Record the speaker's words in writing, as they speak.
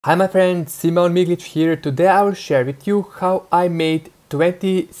Hi my friend, Simon Miglic here. Today I will share with you how I made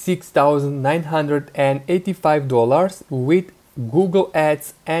 $26,985 with Google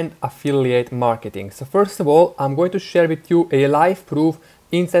Ads and affiliate marketing. So first of all, I'm going to share with you a live proof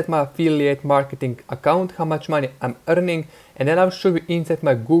inside my affiliate marketing account how much money I'm earning, and then I'll show you inside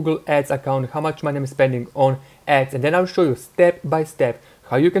my Google Ads account how much money I'm spending on ads, and then I'll show you step by step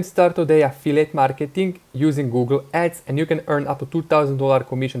how you can start today affiliate marketing using Google Ads and you can earn up to $2,000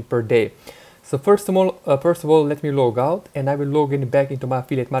 commission per day. So first of all, let me log out and I will log in back into my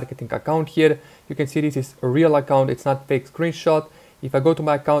affiliate marketing account here. You can see this is a real account, it's not fake screenshot. If I go to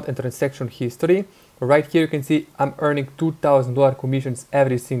my account and transaction history, right here you can see I'm earning $2,000 commissions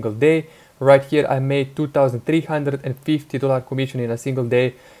every single day. Right here I made $2,350 commission in a single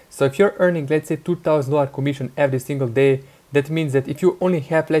day. So if you're earning, let's say, $2,000 commission every single day, that means that if you only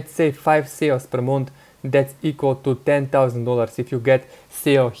have, let's say, 5 sales per month, that's equal to $10,000 if you get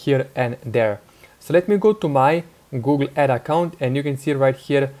sale here and there. So let me go to my Google Ad account and you can see right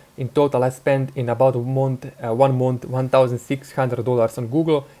here in total I spent in about one month $1,600 on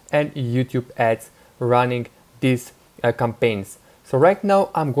Google and YouTube ads running these campaigns. So right now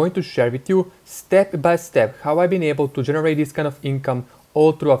I'm going to share with you step by step how I've been able to generate this kind of income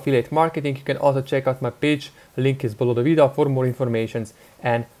all through affiliate marketing. You can also check out my page, link is below the video for more information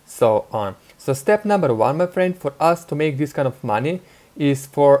and so on. So step number one, my friend, for us to make this kind of money is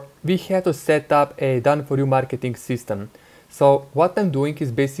we have to set up a done for you marketing system. So what I'm doing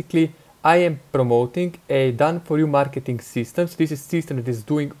is basically I am promoting a done for you marketing system. So this is a system that is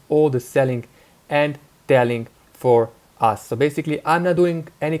doing all the selling and telling for us. So basically I'm not doing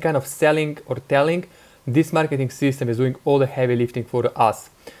any kind of selling or telling. This marketing system is doing all the heavy lifting for us.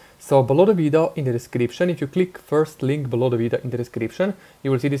 So below the video in the description, if you click first link below the video in the description,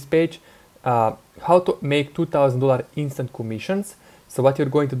 you will see this page, how to make $2,000 instant commissions. So what you're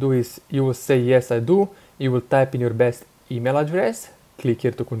going to do is you will say yes I do, you will type in your best email address, click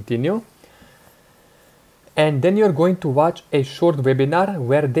here to continue, and then you're going to watch a short webinar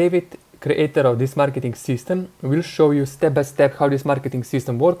where David, creator of this marketing system, will show you step by step how this marketing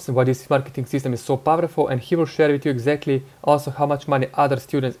system works, why this marketing system is so powerful, and he will share with you exactly also how much money other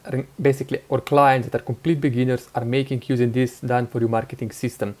students are basically, or clients that are complete beginners, are making using this done for you marketing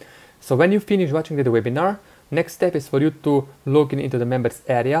system. So when you finish watching the webinar, next step is for you to log in into the members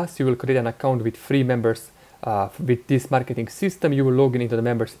area. So you will create an account with free members with this marketing system. You will log in into the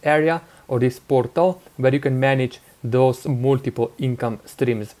members area or this portal where you can manage those multiple income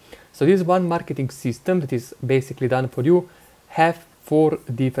streams. So this one marketing system that is basically done for you have 4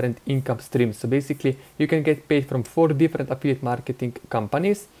 different income streams. So basically you can get paid from 4 different affiliate marketing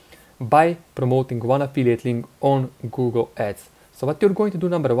companies by promoting one affiliate link on Google Ads. So what you're going to do,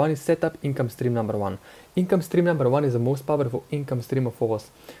 number one, is set up income stream number one. Income stream number one is the most powerful income stream of all.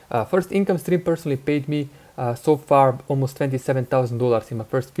 First income stream personally paid me so far almost $27,000 in my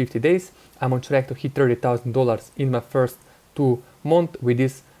first 50 days. I'm on track to hit $30,000 in my first 2 months with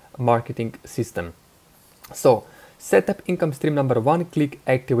this marketing system. So set up income stream number one, click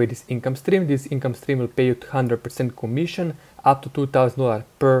activate this income stream. This income stream will pay you 100% commission up to $2,000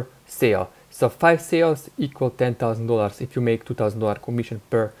 per sale. So 5 sales equal $10,000 if you make $2,000 commission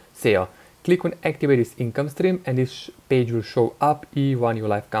per sale. Click on activate this income stream and this page will show up, E1U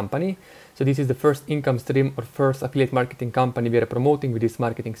Life company. So this is the first income stream or first affiliate marketing company we are promoting with this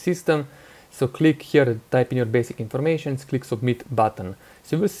marketing system. So click here, type in your basic information, click submit button.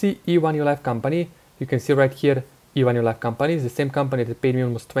 So you will see E1U Life company. You can see right here, E1U Life company is the same company that paid me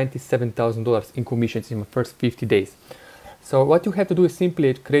almost $27,000 in commissions in my first 50 days. So what you have to do is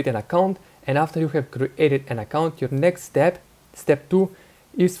simply create an account, and after you have created an account, your next step, step 2,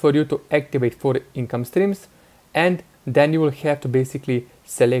 is for you to activate 4 income streams, and then you will have to basically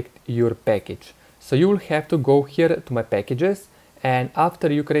select your package. So you will have to go here to my packages, and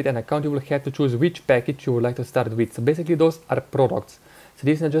after you create an account, you will have to choose which package you would like to start with. So basically those are products. So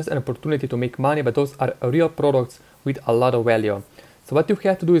this is not just an opportunity to make money, but those are real products with a lot of value. So what you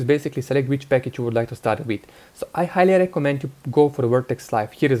have to do is basically select which package you would like to start with. So I highly recommend you go for Vertex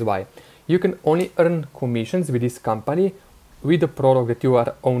Live. Here is why. You can only earn commissions with this company with the product that you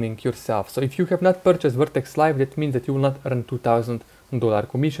are owning yourself. So if you have not purchased Vertex Live, that means that you will not earn $2,000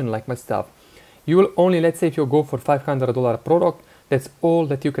 commission like myself. You will only, let's say if you go for $500 product, that's all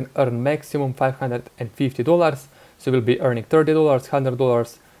that you can earn, maximum $550. So you will be earning $30,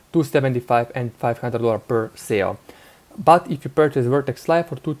 $100, $275 and $500 per sale. But if you purchase Vertex Live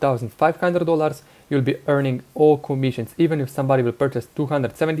for $2,500, you'll be earning all commissions. Even if somebody will purchase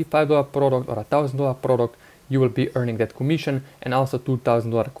 $275 product or $1,000 product, you will be earning that commission and also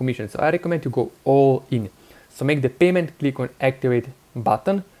 $2,000 commission. So I recommend you go all in. So make the payment, click on activate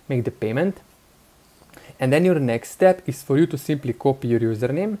button, make the payment. And then your next step is for you to simply copy your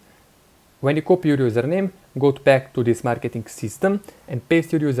username. When you copy your username, go back to this marketing system and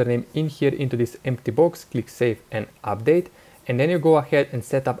paste your username in here into this empty box, click save and update. And then you go ahead and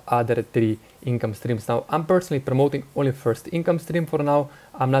set up other 3 income streams. Now, I'm personally promoting only first income stream for now.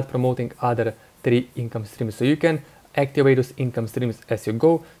 I'm not promoting other 3 income streams. So you can activate those income streams as you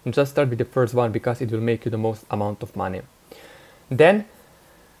go. And just start with the first one because it will make you the most amount of money. Then,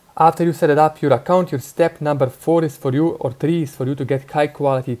 after you set it up, your account, your step number 4 is for you, or 3 is for you to get high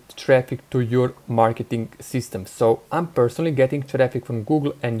quality traffic to your marketing system. So I'm personally getting traffic from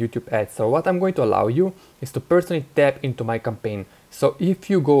Google and YouTube ads. So what I'm going to allow you is to personally tap into my campaign. So if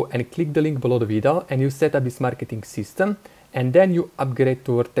you go and click the link below the video and you set up this marketing system and then you upgrade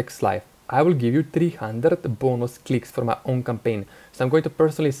to Vertex Live, I will give you 300 bonus clicks for my own campaign. So I'm going to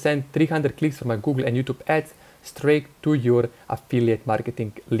personally send 300 clicks for my Google and YouTube ads straight to your affiliate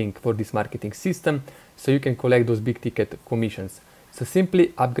marketing link for this marketing system, so you can collect those big ticket commissions. So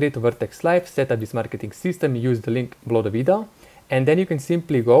simply upgrade to Vertex Live, set up this marketing system, use the link below the video, and then you can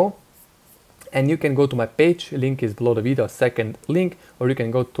simply go and you can go to my page, link is below the video, second link, or you can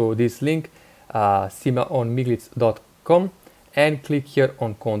go to this link, simaonmiglic.com, and click here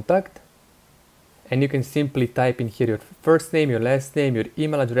on contact. And you can simply type in here your first name, your last name, your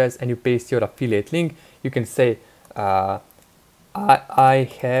email address, and you paste your affiliate link. You can say, I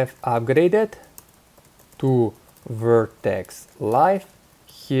have upgraded to Vertex Live.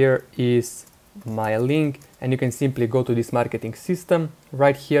 Here is my link. And you can simply go to this marketing system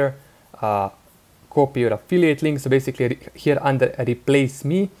right here, copy your affiliate link. So basically here under replace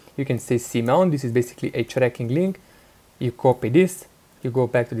me, you can say Simon. This is basically a tracking link. You copy this. You go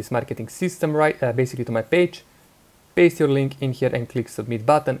back to this marketing system, right, basically to my page, paste your link in here and click submit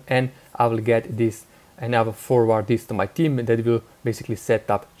button, and I will get this and I will forward this to my team that will basically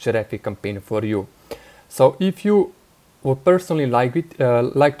set up traffic campaign for you. So if you would personally like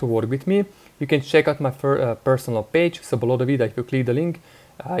to work with me, you can check out my personal page. So below the video, if you click the link,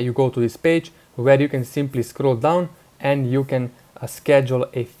 you go to this page where you can simply scroll down and you can schedule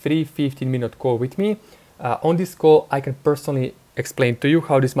a free 15-minute call with me. On this call, I can personally explain to you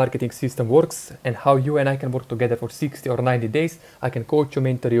how this marketing system works and how you and I can work together for 60 or 90 days. I can coach you,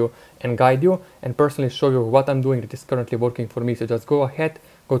 mentor you, and guide you, and personally show you what I'm doing that is currently working for me. So just go ahead,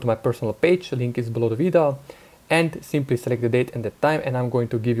 go to my personal page, link is below the video, and simply select the date and the time, and I'm going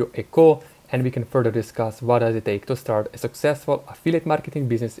to give you a call and we can further discuss what does it take to start a successful affiliate marketing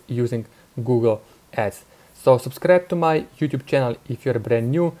business using Google Ads. So subscribe to my YouTube channel if you're brand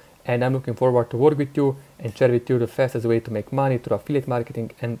new, and I'm looking forward to work with you and share with you the fastest way to make money through affiliate marketing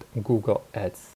and Google Ads.